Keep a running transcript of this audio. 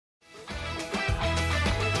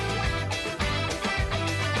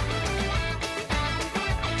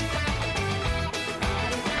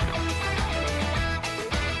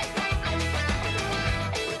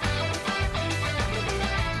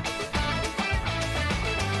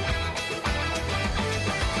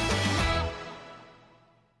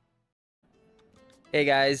Hey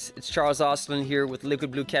guys, it's Charles Österlund here with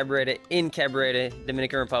Liquid Blue Cabarete in Cabarete,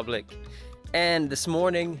 Dominican Republic. And this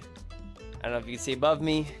morning, I don't know if you can see above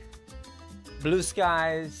me, blue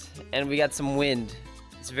skies, and we got some wind.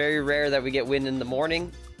 It's very rare that we get wind in the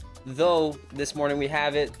morning, though this morning we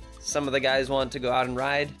have it. Some of the guys want to go out and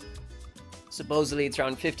ride. Supposedly it's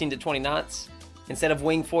around 15 to 20 knots. Instead of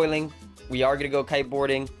wing foiling, we are gonna go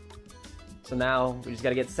kiteboarding. So now we just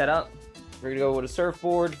gotta get set up. We're gonna go with a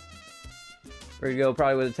surfboard. We're gonna go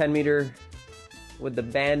probably with a 10 meter with the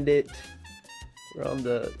Bandit. We're on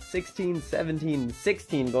the 16, 17,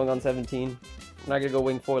 16 going on 17. We're not gonna go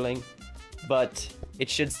wing foiling, but it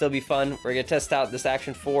should still be fun. We're gonna test out this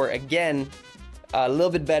Action 4 again, a little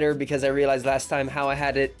bit better because I realized last time how I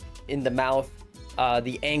had it in the mouth,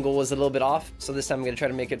 the angle was a little bit off. So this time I'm gonna try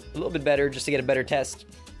to make it a little bit better just to get a better test.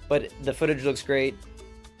 But the footage looks great.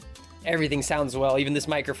 Everything sounds well. Even this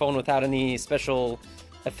microphone without any special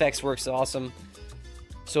effects works awesome.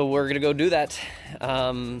 So we're gonna go do that.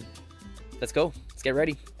 Let's go. Let's get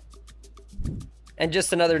ready. And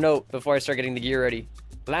just another note before I start getting the gear ready.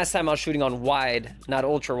 Last time I was shooting on wide, not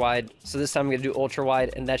ultra wide. So this time I'm gonna do ultra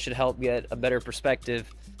wide, and that should help get a better perspective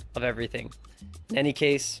of everything. In any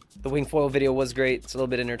case, the wing foil video was great. It's a little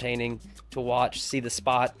bit entertaining to watch, see the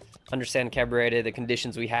spot, understand Cabarete, the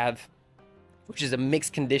conditions we have, which is a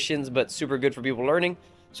mixed conditions, but super good for people learning,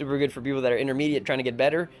 super good for people that are intermediate trying to get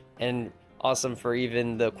better, and awesome for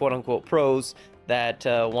even the quote-unquote pros that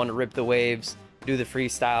want to rip the waves, do the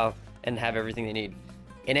freestyle, and have everything they need.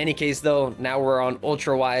 In any case though, now we're on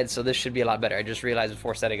ultra wide, so this should be a lot better. I just realized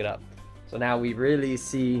before setting it up. So now we really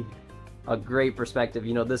see a great perspective.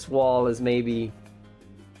 You know, this wall is maybe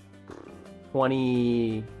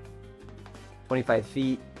 20, 25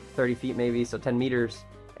 feet, 30 feet maybe, so 10 meters.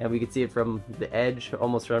 And we can see it from the edge,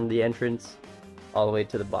 almost from the entrance, all the way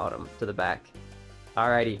to the bottom, to the back.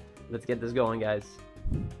 Alrighty, let's get this going, guys.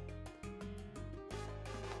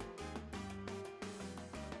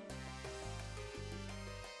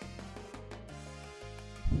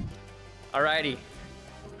 Alrighty,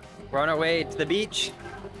 we're on our way to the beach.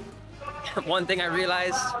 One thing I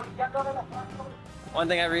realized,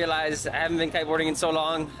 I haven't been kiteboarding in so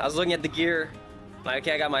long. I was looking at the gear, like,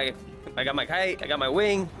 okay, I got my kite, I got my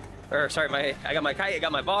wing, or sorry, I got my kite, I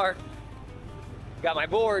got my bar, got my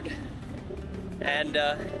board, and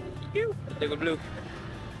Liquid Blue,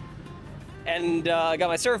 and I got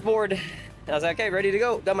my surfboard. And I was like, okay, ready to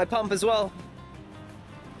go. Got my pump as well.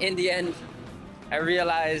 In the end, I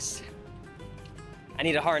realized I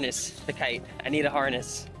need a harness, the kite. I need a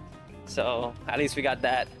harness. So at least we got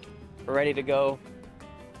that. We're ready to go.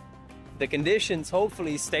 The conditions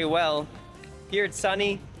hopefully stay well. Here it's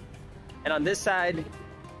sunny, and on this side,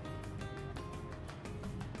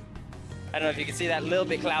 I don't know if you can see that, a little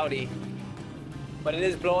bit cloudy, but it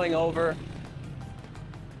is blowing over.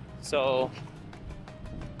 So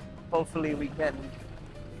hopefully we can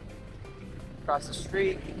cross the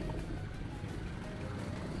street.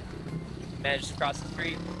 Manage to cross the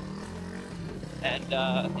street, and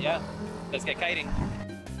yeah, let's get kiting.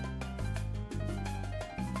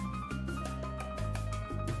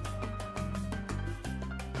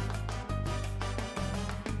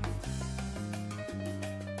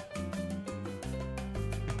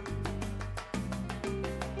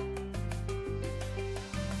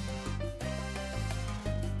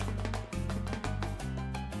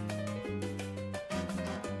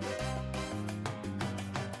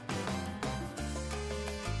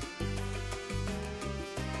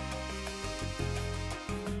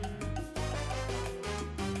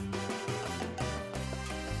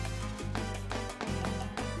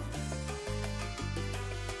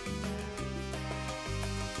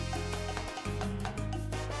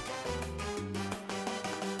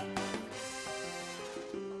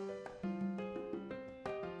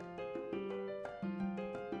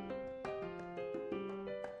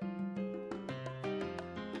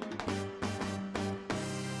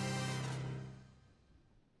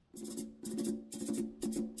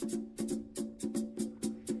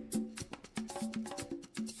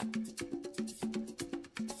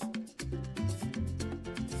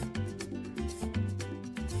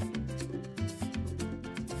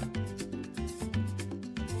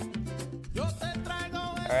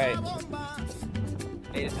 Alright,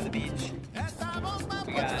 made it to the beach.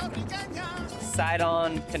 We got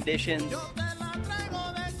side-on conditions.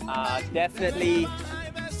 Definitely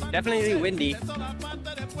windy,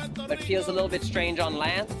 but feels a little bit strange on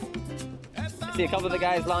land. See a couple of the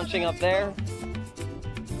guys launching up there.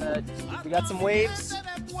 We got some waves.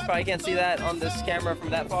 Probably can't see that on this camera from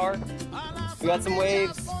that far. We got some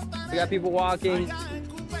waves. We got people walking.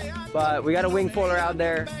 But we got a wing fuller out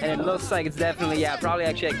there, and it looks like it's definitely, yeah, probably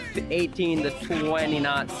actually like 18 to 20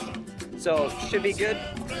 knots. So should be good.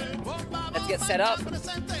 Let's get set up,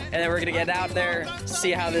 and then we're gonna get out there,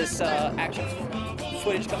 see how this action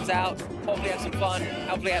footage comes out. Hopefully have some fun,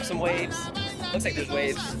 hopefully have some waves. Looks like there's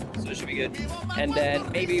waves, so it should be good. And then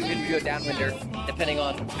maybe we can do a downwinder, depending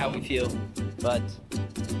on how we feel. But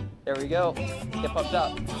there we go, get pumped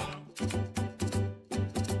up.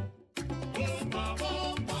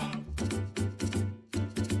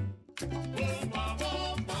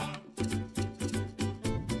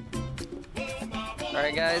 All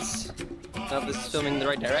right, guys, I hope this is filming in the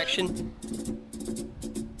right direction.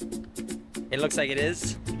 It looks like it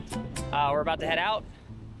is. We're about to head out.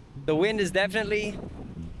 The wind is definitely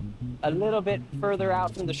a little bit further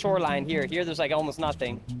out from the shoreline here. Here there's like almost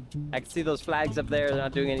nothing. I can see those flags up there, they're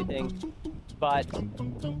not doing anything. But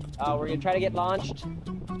we're gonna try to get launched.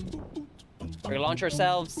 We're gonna launch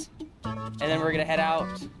ourselves, and then we're gonna head out.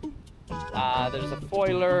 There's a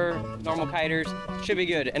foiler, normal kiters, should be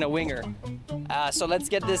good, and a winger. So let's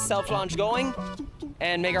get this self-launch going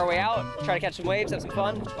and make our way out, try to catch some waves, have some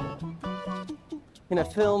fun. Gonna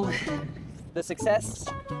film the success,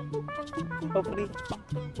 hopefully.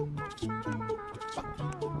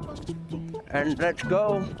 And let's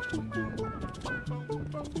go.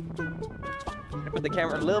 I put the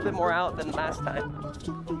camera a little bit more out than last time.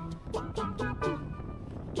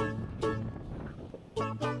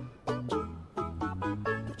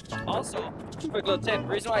 Also, quick little tip, the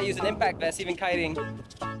reason why I use an impact vest, even kiting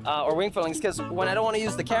or wing foiling, is because when I don't want to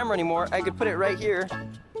use the camera anymore, I could put it right here.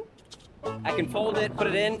 I can fold it, put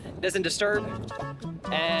it in, it doesn't disturb,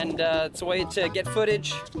 and it's a way to get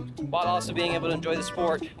footage while also being able to enjoy the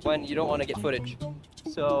sport when you don't want to get footage.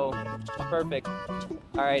 So, perfect.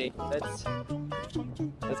 Alrighty,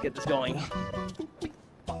 let's get this going.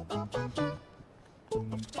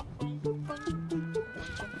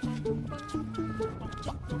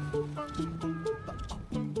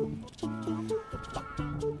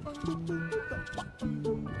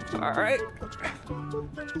 All right.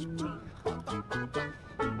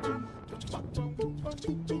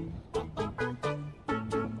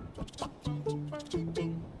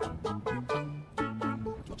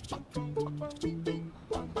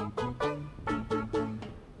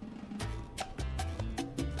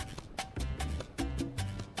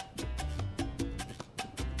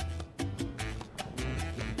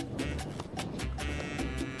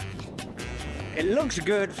 It looks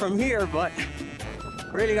good from here, but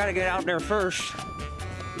really gotta get out there first.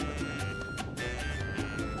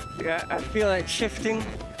 Yeah, I feel it shifting.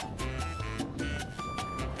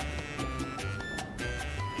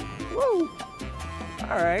 Woo!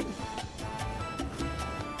 All right.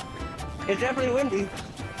 It's definitely windy.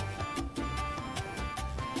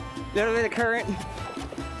 Little bit of current.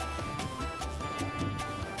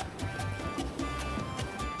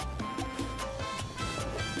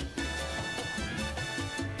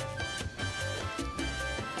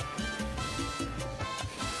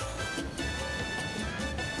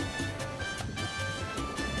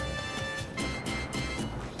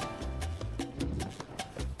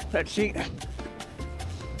 Let's see.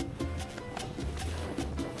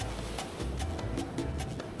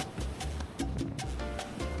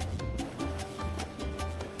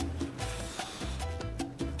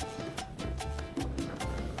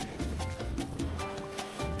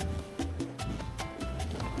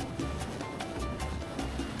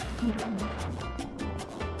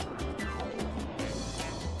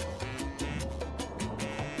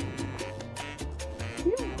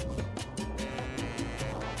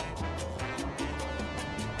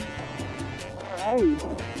 Hey.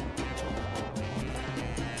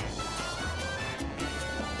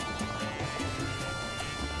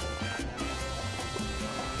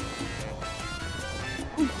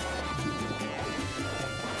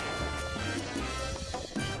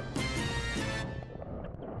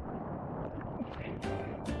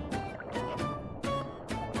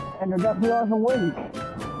 And there definitely are some winds.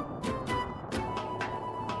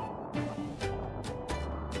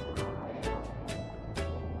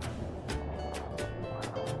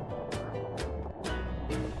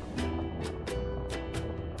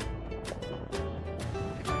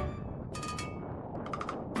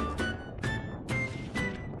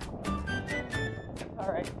 All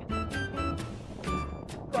right,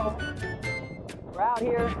 so we're out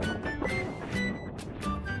here.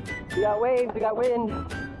 We got waves, we got wind.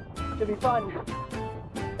 Should be fun.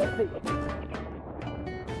 Let's see.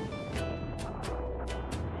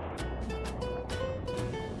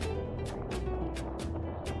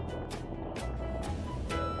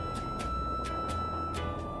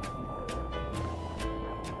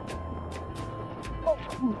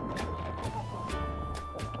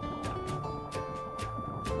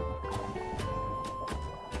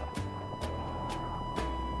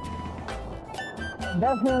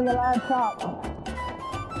 Definitely a lot of top.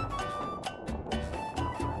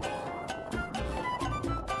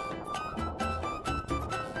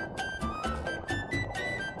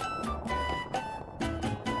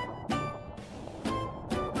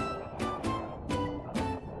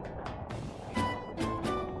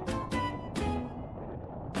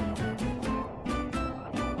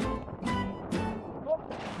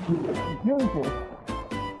 Juicy.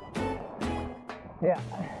 Yeah,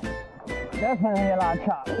 definitely a lot of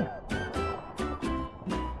chop.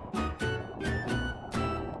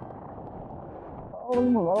 Holy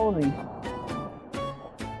moly.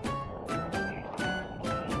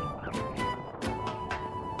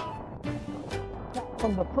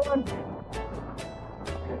 From the front,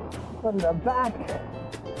 from the back.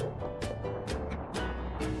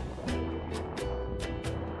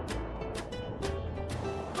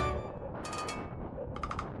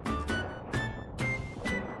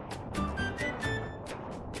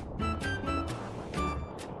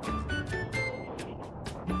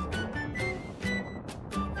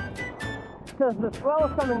 Because the swell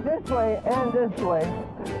is coming this way and this way.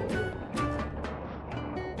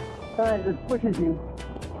 So it just pushes you.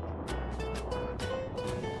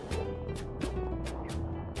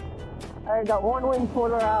 I got one wing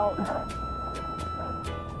quarter out.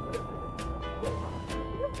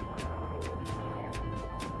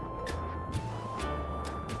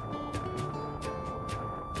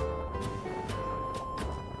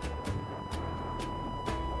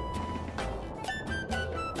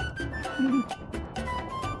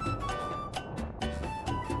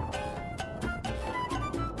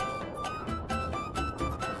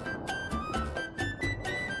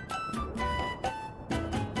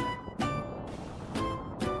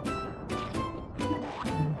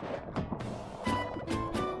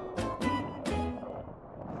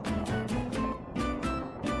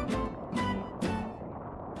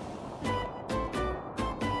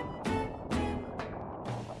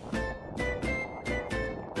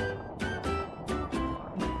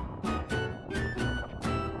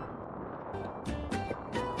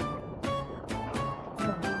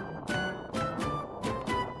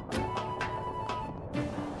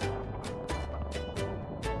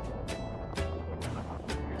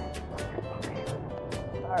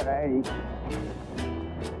 Alrighty.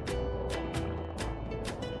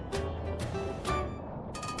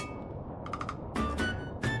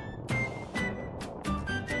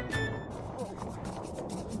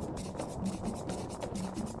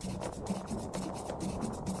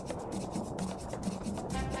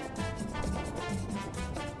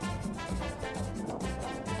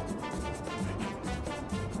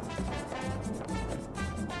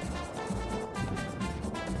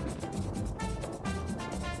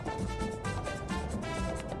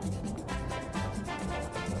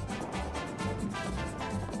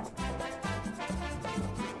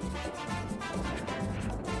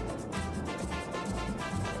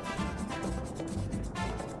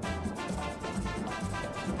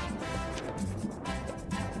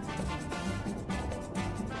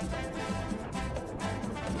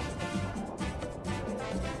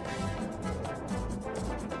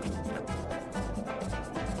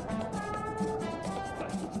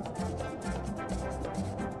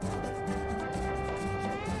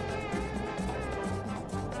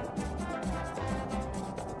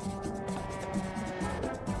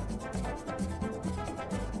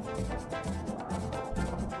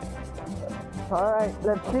 All right,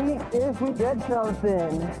 let's see if we get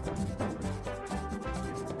something.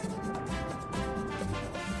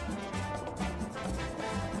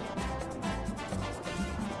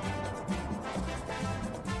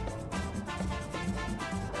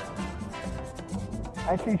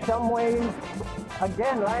 I see some waves,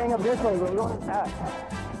 again, lining up this way, but we're going back.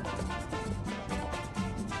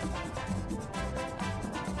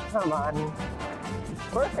 Come on.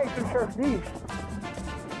 First take to surf these.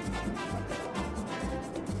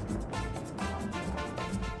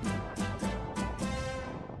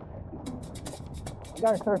 You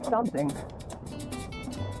gotta surf something.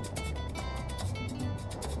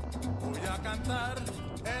 Voy a cantar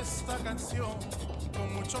esta canción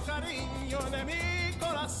con mucho cariño de mi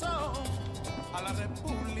corazón a la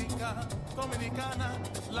República Dominicana,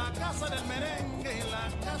 la casa del merengue y la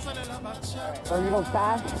casa de la bachata. So you go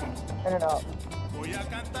fast, in and out. Voy a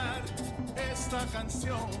cantar esta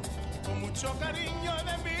canción con mucho cariño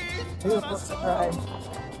de mi Beautiful. corazón All right.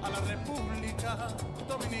 a la República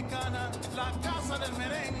Dominicana, la casa del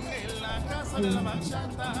merengue, la casa de la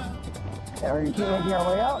bachata. There you keep making your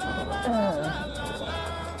way up.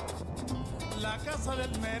 La casa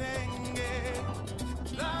del merengue,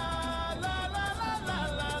 la la la la la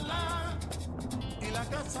la la, y la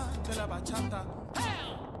casa de la bachata.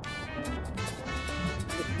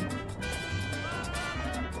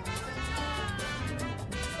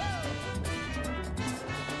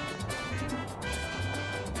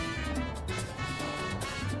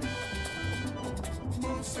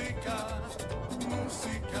 Música,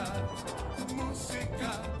 música, música,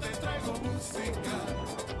 te traigo música,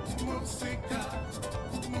 música,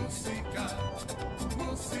 música,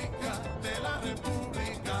 música de la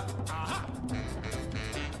República. Ajá.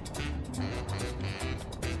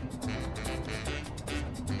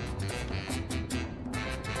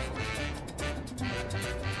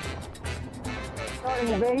 Starting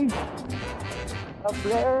the base up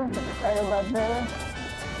there, right about there.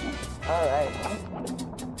 All right.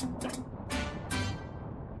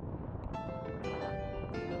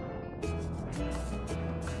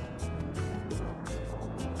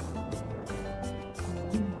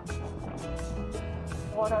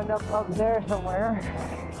 One end up there somewhere.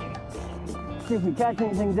 See if we catch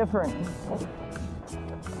anything different.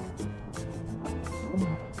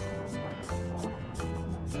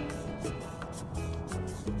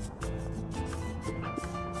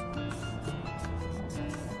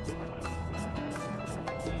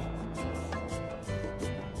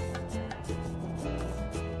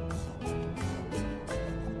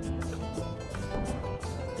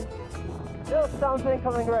 Still something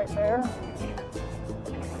coming right there.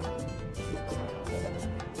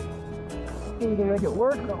 See if you can make it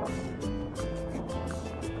work.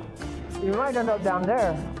 You might end up down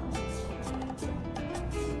there.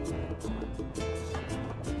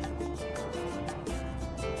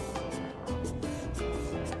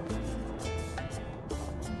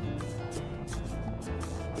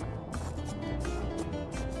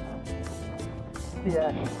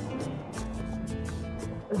 Yeah.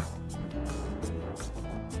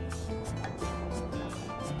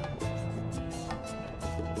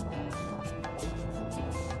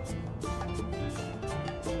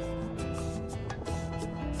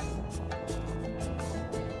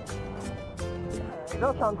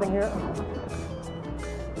 There's something here.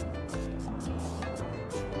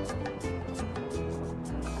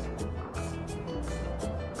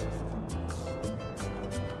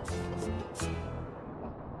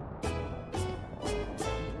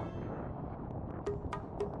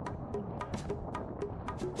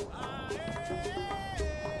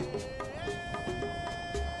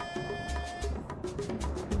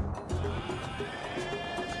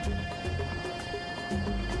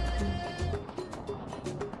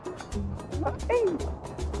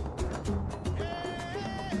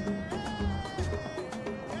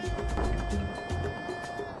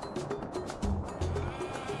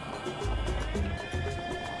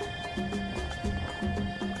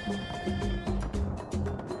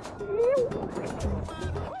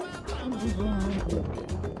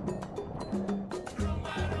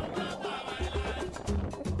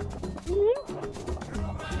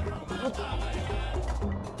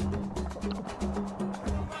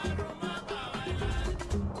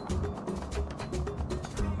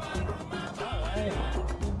 Hey.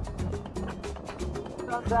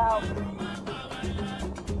 Sun's out.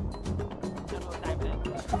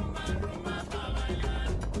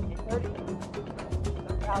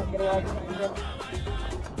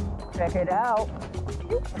 Check it out.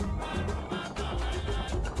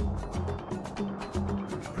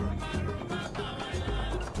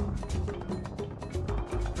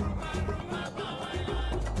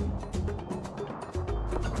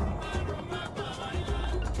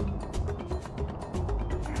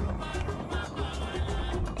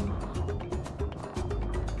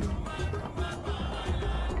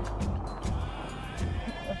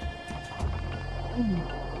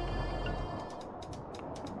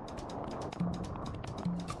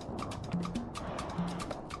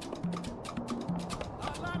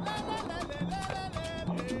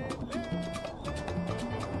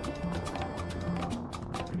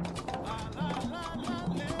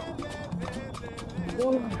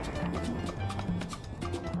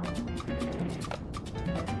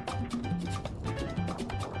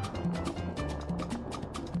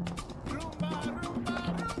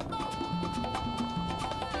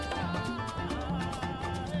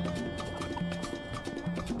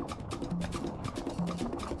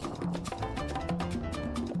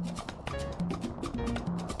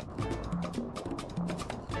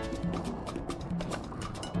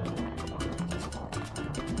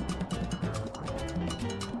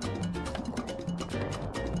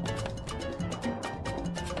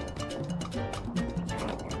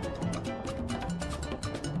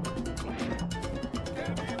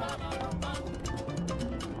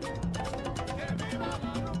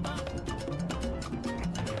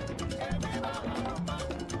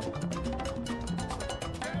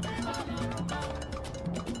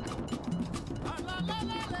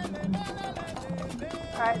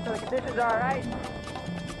 Alright, so the conditions are alright.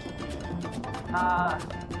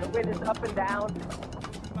 The wind is up and down,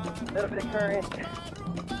 a little bit of current,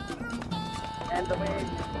 and the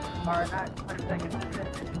waves are not 100% consistent.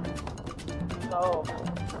 So,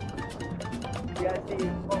 you guys see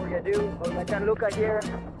what we're gonna do. We got Gianluca here.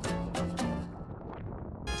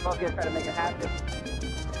 We're gonna try to make it happen.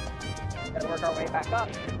 Gotta work our way back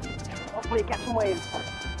up. Hopefully catch some waves.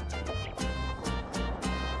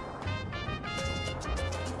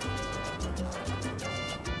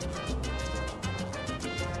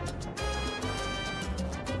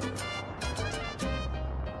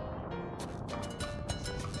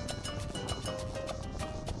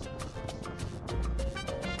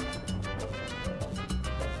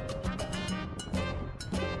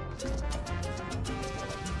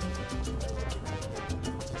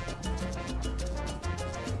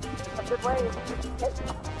 Good wave.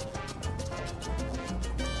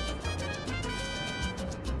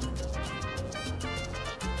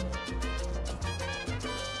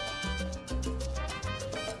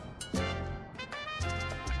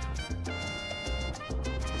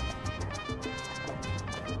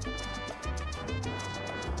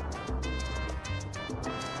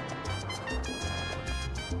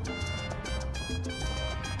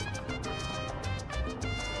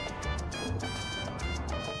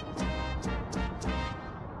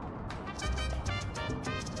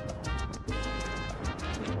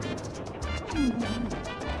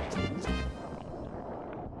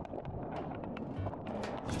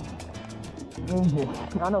 Easy,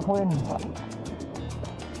 not enough wind.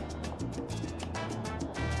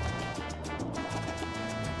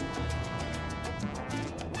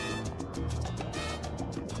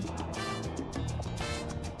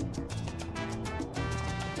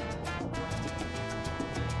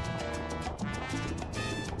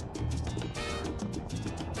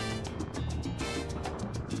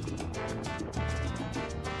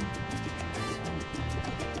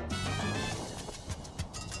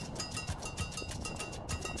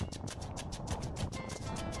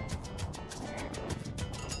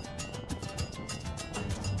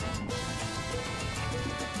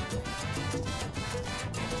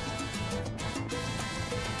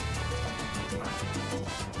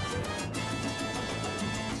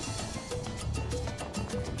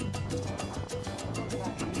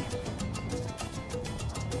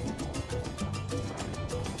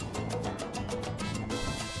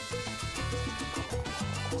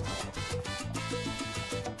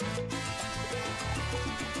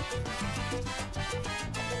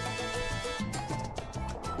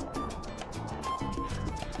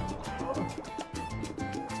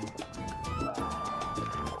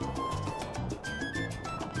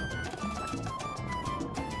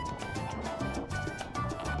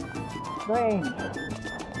 Range.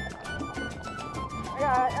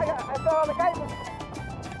 I fell on the kite.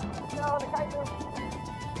 Fell on the kite.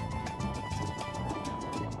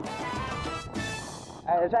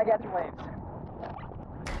 Alright, let's try to get some waves.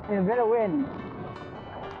 There's a bit of wind.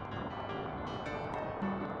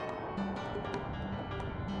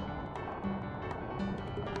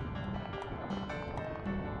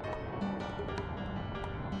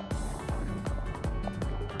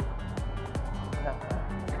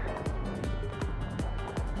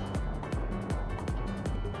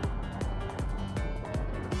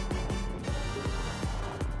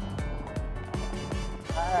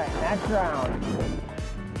 Alright, next round.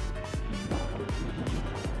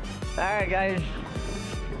 Alright guys.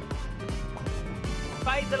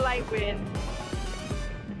 Fight the light wind.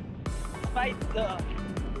 Fight the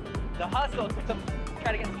hustle to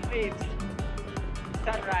try to get some waves.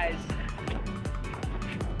 Sunrise.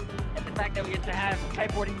 And the fact that we get to have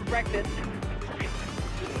kiteboarding for breakfast.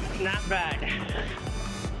 Not bad.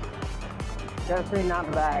 Definitely not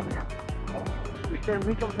bad. We shouldn't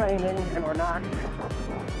be complaining, and we're not.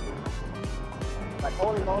 Like,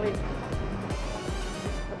 holy moly.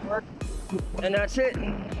 Good work. And that's it.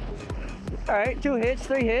 Alright, 2 hits,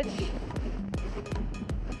 3 hits.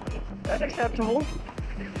 That's acceptable.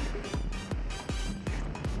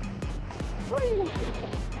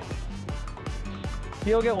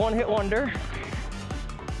 You'll get 1 hit wonder.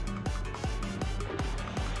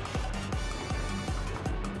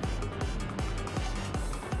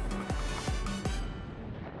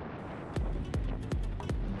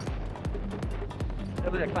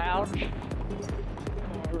 Over the clouds.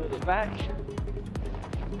 Over the back.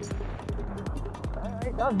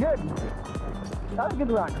 Alright, that was good. That was a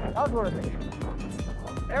good run. That was worth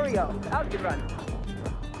it. There we go. That was a good run.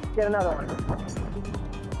 Get another one.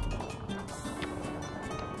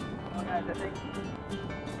 Well guys, I think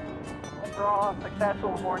overall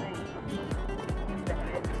successful morning.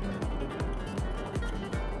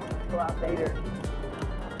 Go out later.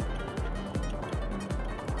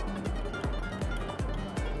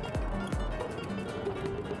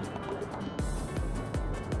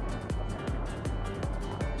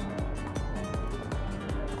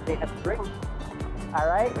 They have spring. All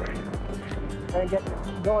right. Gonna get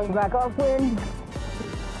going back upwind.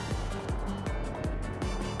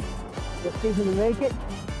 Just see if we can make it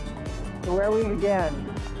to where we began.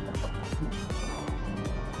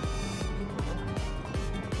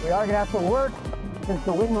 We are gonna have to work since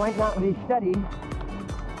the wind might not be steady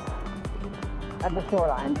at the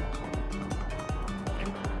shoreline.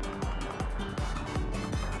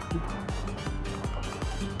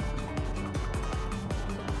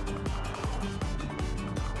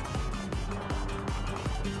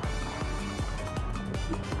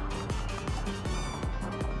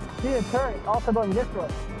 See the current also going this way.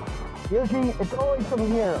 Usually it's always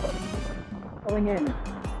from here, going in.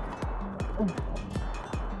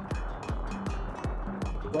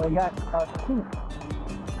 So we got our scoop.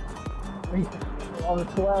 All the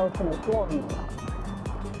swells from the storm.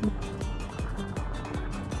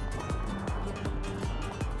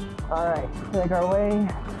 All right, make our way.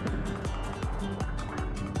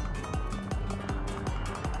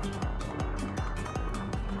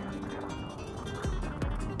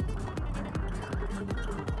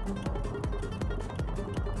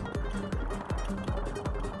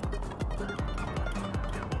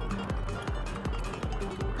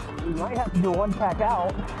 We might have to do one pack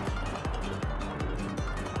out.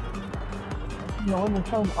 You know, when it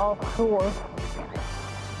comes offshore,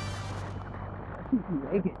 I think we can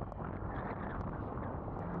make it.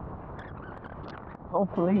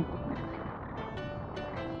 Hopefully,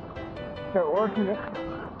 start working it.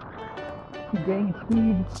 Keep gaining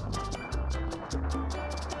speed.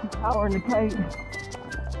 Keep powering the kite.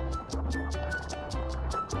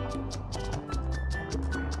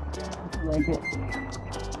 Make it.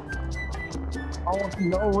 Almost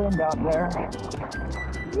no wind out there.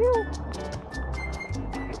 Phew.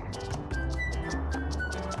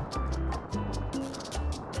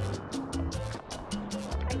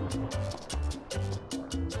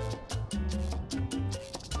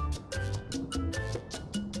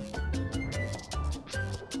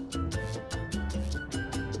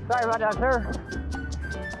 Sorry about that, sir.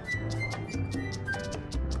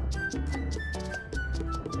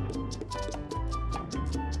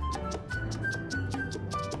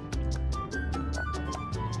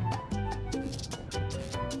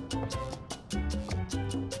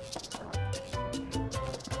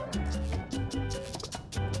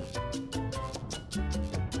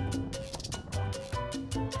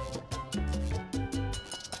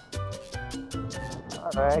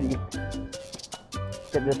 Alrighty,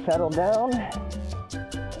 get this settled down.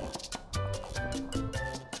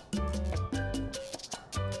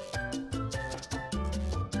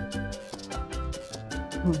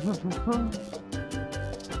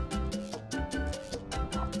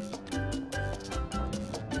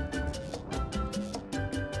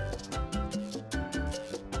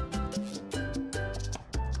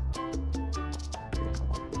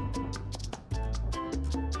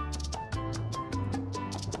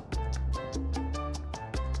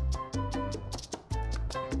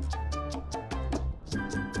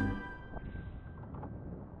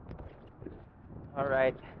 All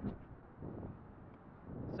right,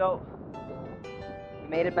 so we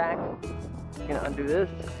made it back. I'm gonna undo this.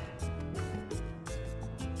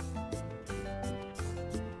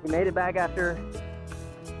 We made it back after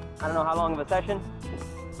I don't know how long of a session.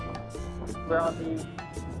 We're on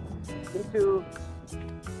the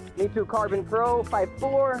Me2 Carbon Pro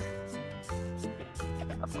 5.4,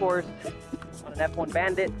 of course, on an F1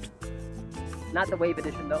 Bandit, not the Wave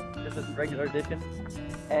Edition though, this is the regular edition,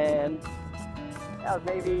 and that was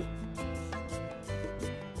maybe,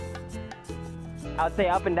 I would say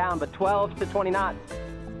up and down, but 12 to 20 knots.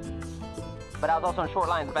 But I was also on short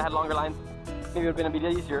lines. If I had longer lines, maybe it would have been a bit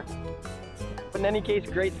easier. But in any case,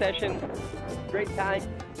 great session, great time,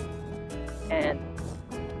 and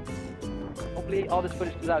hopefully all this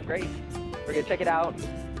footage comes out great. We're gonna check it out.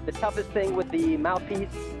 The toughest thing with the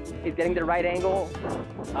mouthpiece is getting the right angle,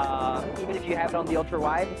 even if you have it on the ultra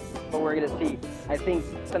wide, but we're gonna see. I think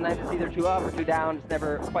sometimes it's either too up or too down. It's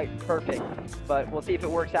never quite perfect, but we'll see if it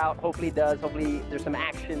works out. Hopefully it does. Hopefully there's some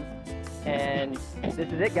action. And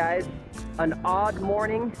this is it, guys. An odd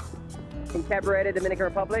morning in Cabarete, Dominican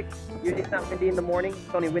Republic. Usually it's not windy in the morning.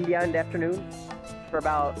 It's only windy out in the afternoon for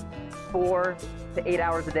about 4 to 8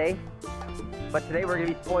 hours a day. But today we're gonna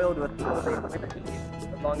be spoiled with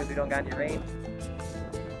as long as we don't got any rain.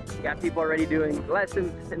 Got people already doing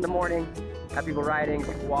lessons in the morning. Got people riding,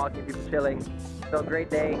 people walking, people chilling. So a great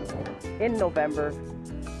day in November,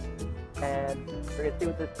 and we're gonna see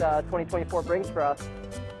what this 2024 brings for us.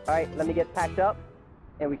 All right, let me get packed up,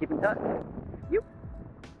 and we keep in touch.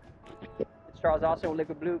 It's Charles Austin with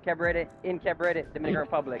Liquid Blue Cabarete in Cabarete, Dominican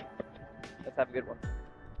Republic. Let's have a good one.